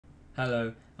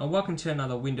Hello and welcome to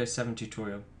another Windows 7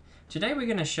 tutorial. Today we're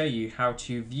going to show you how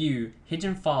to view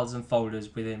hidden files and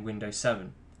folders within Windows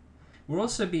 7. We'll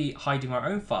also be hiding our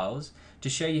own files to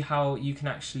show you how you can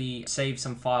actually save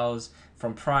some files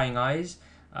from prying eyes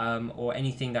or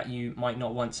anything that you might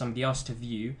not want somebody else to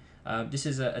view. This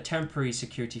is a temporary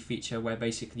security feature where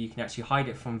basically you can actually hide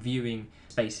it from viewing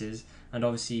spaces, and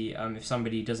obviously if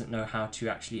somebody doesn't know how to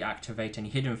actually activate any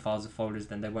hidden files or folders,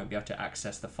 then they won't be able to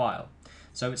access the file.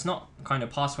 So it's not kind of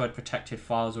password protected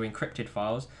files or encrypted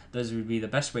files. Those would be the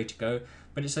best way to go,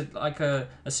 but it's like a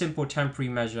simple temporary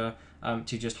measure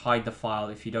to just hide the file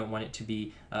if you don't want it to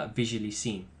be visually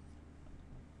seen.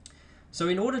 So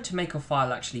in order to make a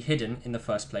file actually hidden in the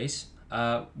first place,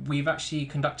 we've actually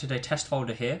conducted a test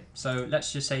folder here. So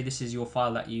let's just say this is your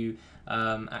file that you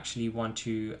actually want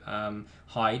to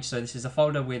hide. So this is a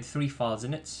folder with 3 files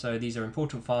in it. So these are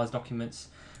important files, documents,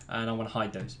 and I want to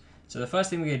hide those. So the first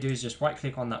thing we're going to do is just right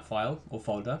click on that file or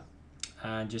folder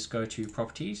and just go to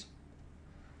properties.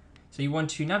 So you want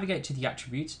to navigate to the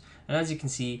attributes, and as you can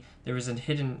see there is a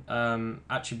hidden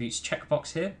attributes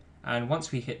checkbox here, and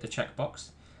once we hit the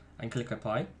checkbox and click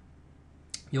apply,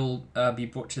 you'll be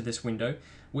brought to this window,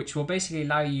 which will basically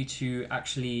allow you to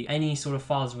actually any sort of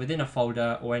files within a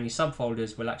folder or any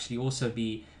subfolders will actually also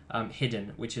be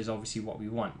hidden, which is obviously what we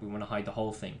want. We want to hide the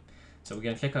whole thing. So we're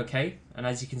going to click OK, and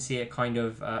as you can see it kind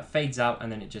of fades out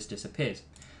and then it just disappears.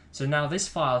 So now this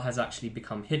file has actually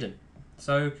become hidden.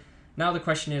 So now the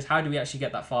question is, how do we actually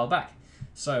get that file back?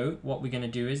 So what we're going to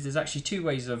do is, there's actually 2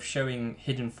 ways of showing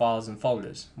hidden files and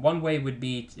folders. One way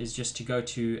is just to go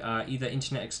to either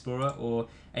Internet Explorer or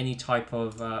any type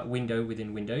of window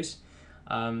within Windows,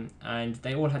 and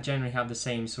they all generally have the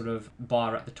same sort of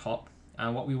bar at the top.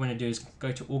 And what we want to do is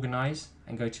go to Organize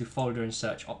and go to Folder and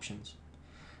Search Options.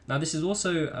 Now this is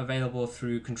also available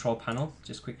through Control Panel.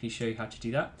 Just quickly show you how to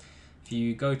do that. If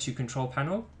you go to Control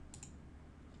Panel,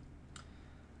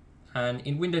 and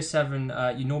in Windows 7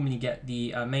 you normally get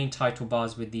the main title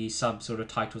bars with the sub sort of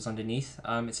titles underneath.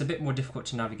 It's a bit more difficult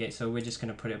to navigate, so we're just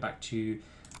going to put it back to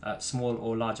small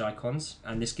or large icons,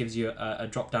 and this gives you a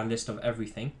drop down list of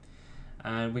everything,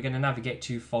 and we're going to navigate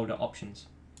to Folder Options,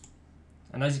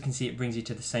 and as you can see it brings you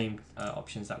to the same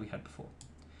options that we had before.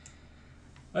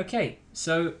 Okay,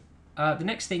 so the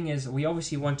next thing is we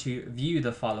obviously want to view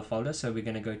the file or folder, so we're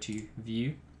going to go to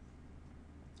View,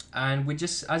 and we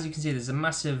just, as you can see, there's a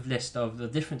massive list of the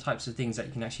different types of things that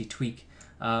you can actually tweak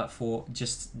for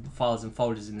just files and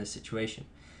folders in this situation.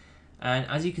 And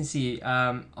as you can see,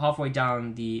 halfway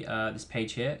down this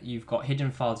page here, you've got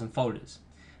hidden files and folders.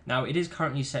 Now it is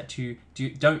currently set to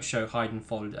don't show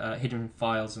hidden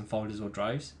files and folders or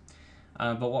drives,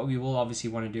 but what we will obviously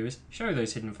want to do is show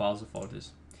those hidden files or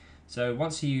folders. So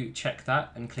once you check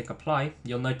that and click apply,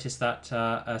 you'll notice that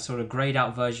a sort of grayed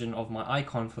out version of my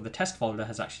icon for the test folder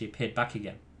has actually appeared back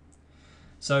again.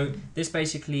 So this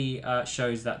basically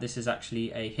shows that this is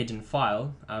actually a hidden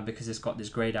file because it's got this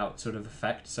grayed out sort of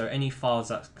effect. So any files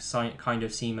that kind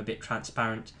of seem a bit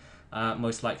transparent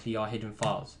most likely are hidden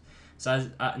files. So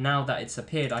now that it's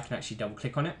appeared, I can actually double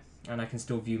click on it and I can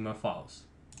still view my files.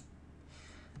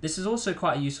 This is also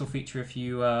quite a useful feature if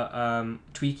you are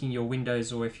tweaking your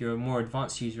Windows, or if you're a more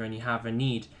advanced user and you have a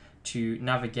need to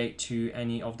navigate to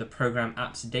any of the program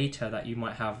apps data that you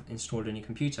might have installed on your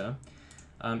computer.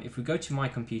 If we go to my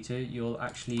computer, you'll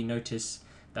actually notice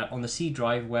that on the C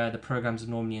drive where the programs are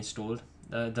normally installed,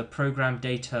 the program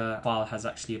data file has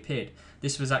actually appeared.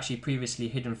 This was actually previously a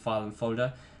hidden file and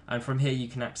folder, and from here you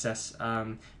can access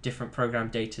different program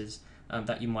datas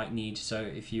that you might need, so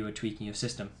if you are tweaking your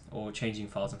system or changing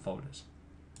files and folders.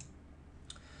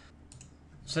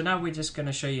 So now we're just going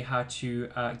to show you how to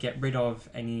get rid of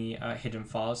any hidden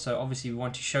files. So obviously we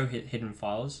want to show hidden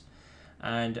files,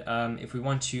 and if we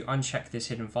want to uncheck this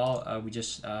hidden file, we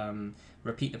just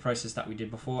repeat the process that we did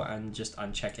before and just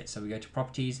uncheck it. So we go to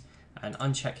Properties and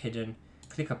Uncheck Hidden,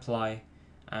 click Apply,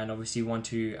 and obviously we want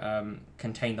to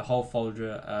contain the whole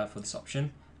folder for this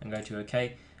option, and go to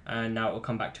OK. And now it will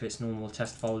come back to its normal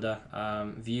test folder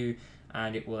view,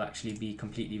 and it will actually be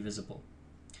completely visible.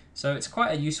 So it's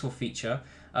quite a useful feature.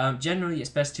 Generally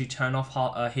it's best to turn off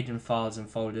hidden files and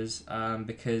folders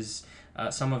because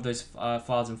some of those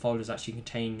files and folders actually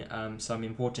contain some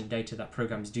important data that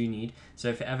programs do need. So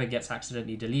if it ever gets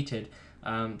accidentally deleted,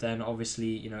 then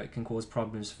obviously it can cause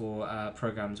problems for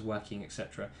programs working,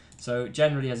 etc. So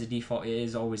generally as a default it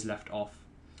is always left off.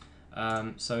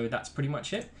 So that's pretty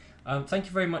much it. Thank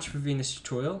you very much for viewing this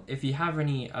tutorial. If you have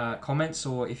any comments,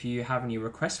 or if you have any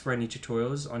requests for any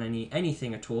tutorials on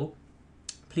anything at all,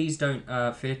 please don't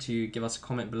fear to give us a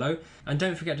comment below. And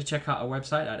don't forget to check out our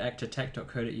website at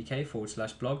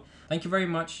ectatech.co.uk/blog. Thank you very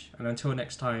much, and until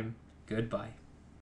next time, Goodbye.